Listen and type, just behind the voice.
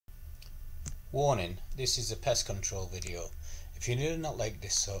Warning, this is a pest control video. If you do not like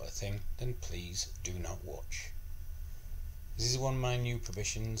this sort of thing, then please do not watch. This is one of my new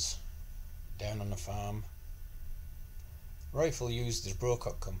provisions down on the farm. Rifle used as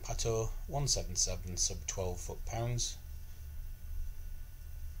Brocock Compato 177 sub 12 foot-pounds.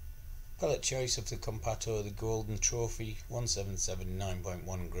 Pellet choice of the Compato, the Golden Trophy 177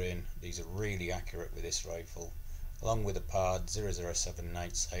 9.1 grain. These are really accurate with this rifle, along with a Pard 007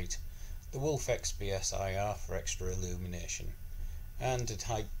 night sight, the Wolf XPS IR for extra illumination, and a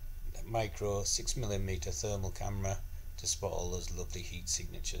tight micro 6mm thermal camera to spot all those lovely heat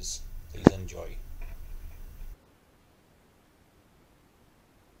signatures. Please enjoy.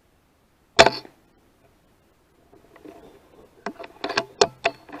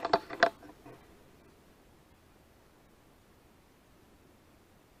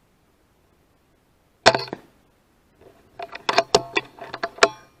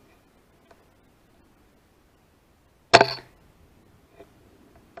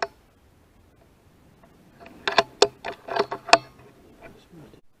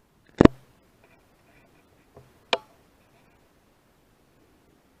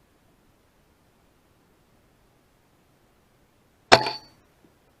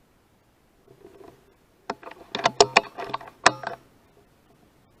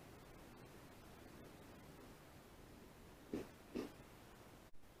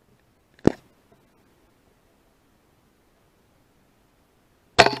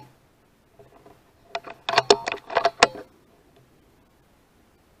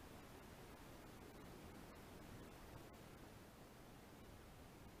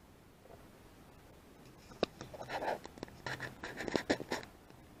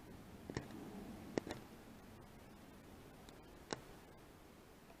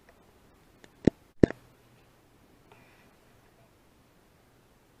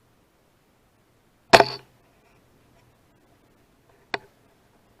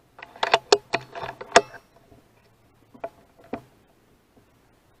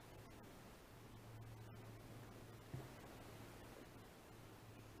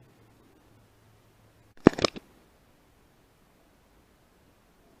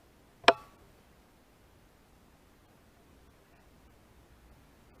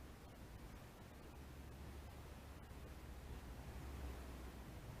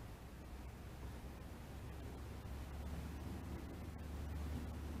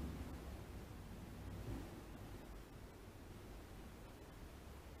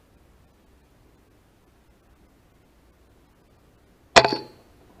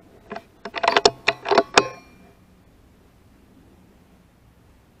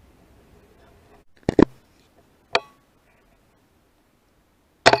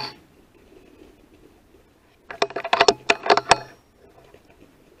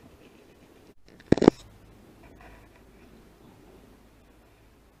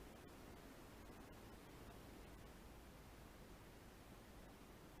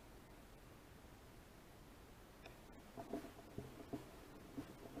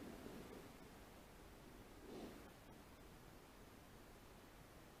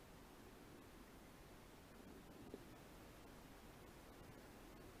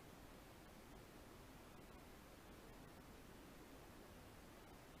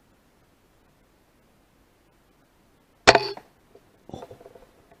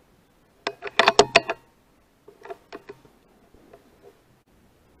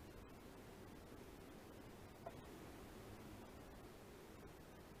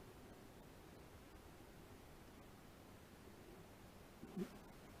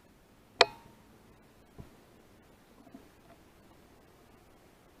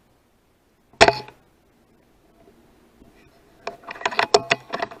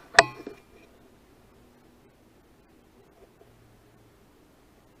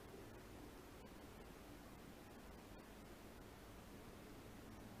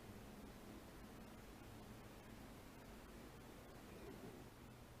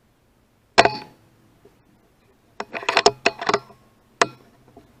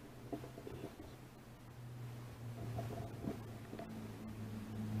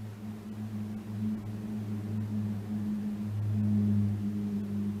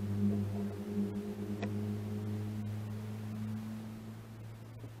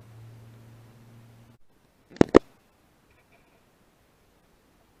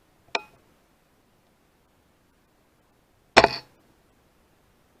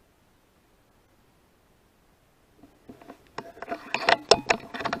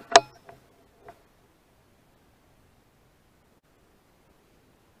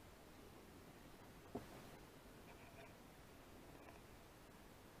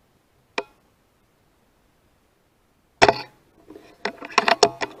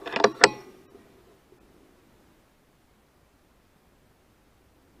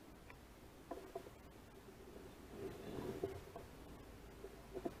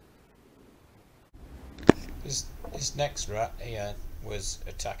 This next rat here was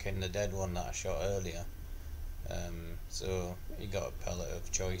attacking the dead one that I shot earlier. So he got a pellet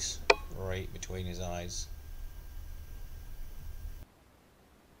of choice right between his eyes.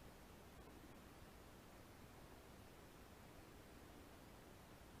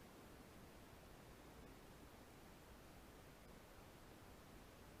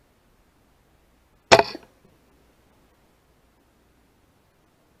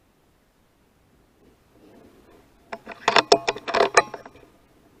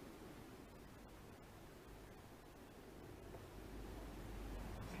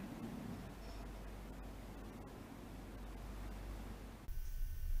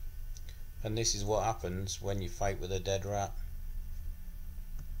 And this is what happens when you fight with a dead rat.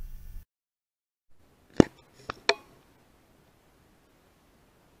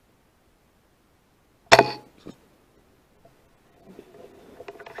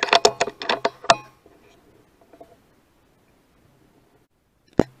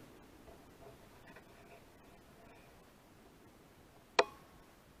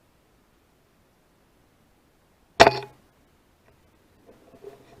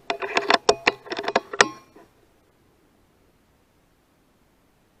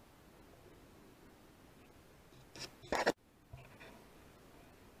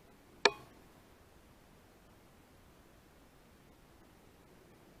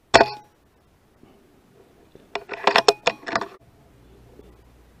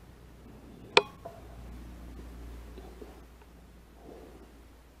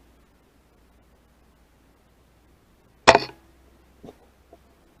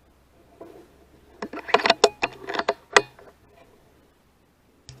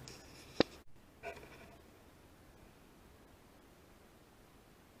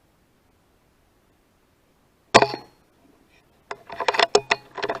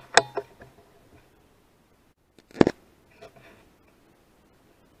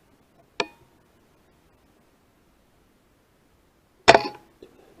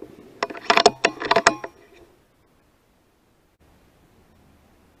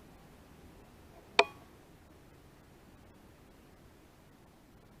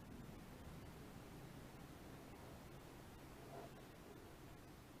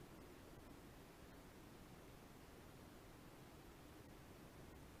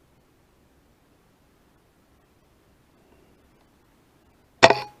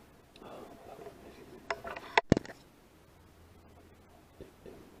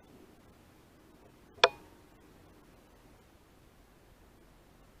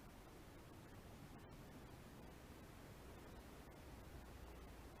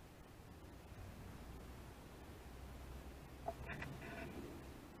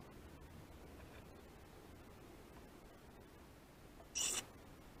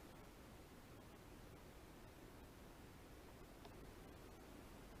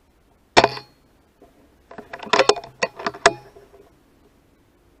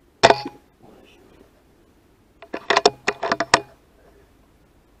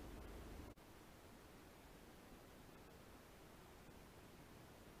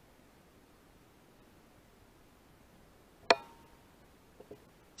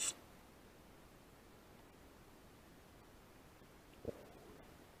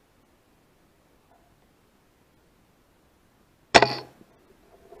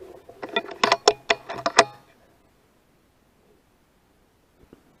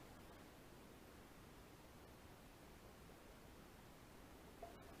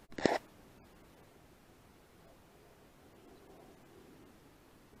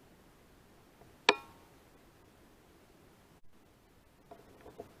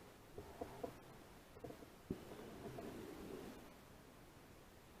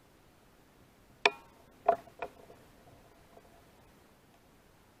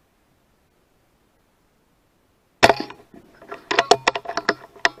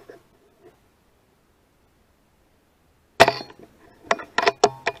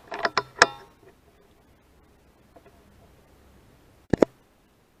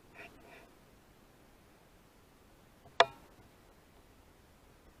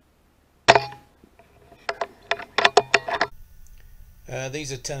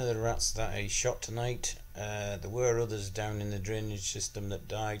 These are 10 of the rats that I shot tonight. There were others down in the drainage system that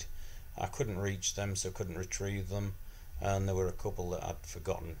died. I couldn't reach them, so couldn't retrieve them, and there were a couple that I'd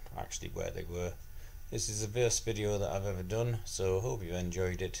forgotten actually where they were. This is the first video that I've ever done, so hope you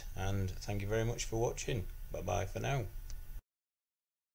enjoyed it, and thank you very much for watching. Bye bye for now.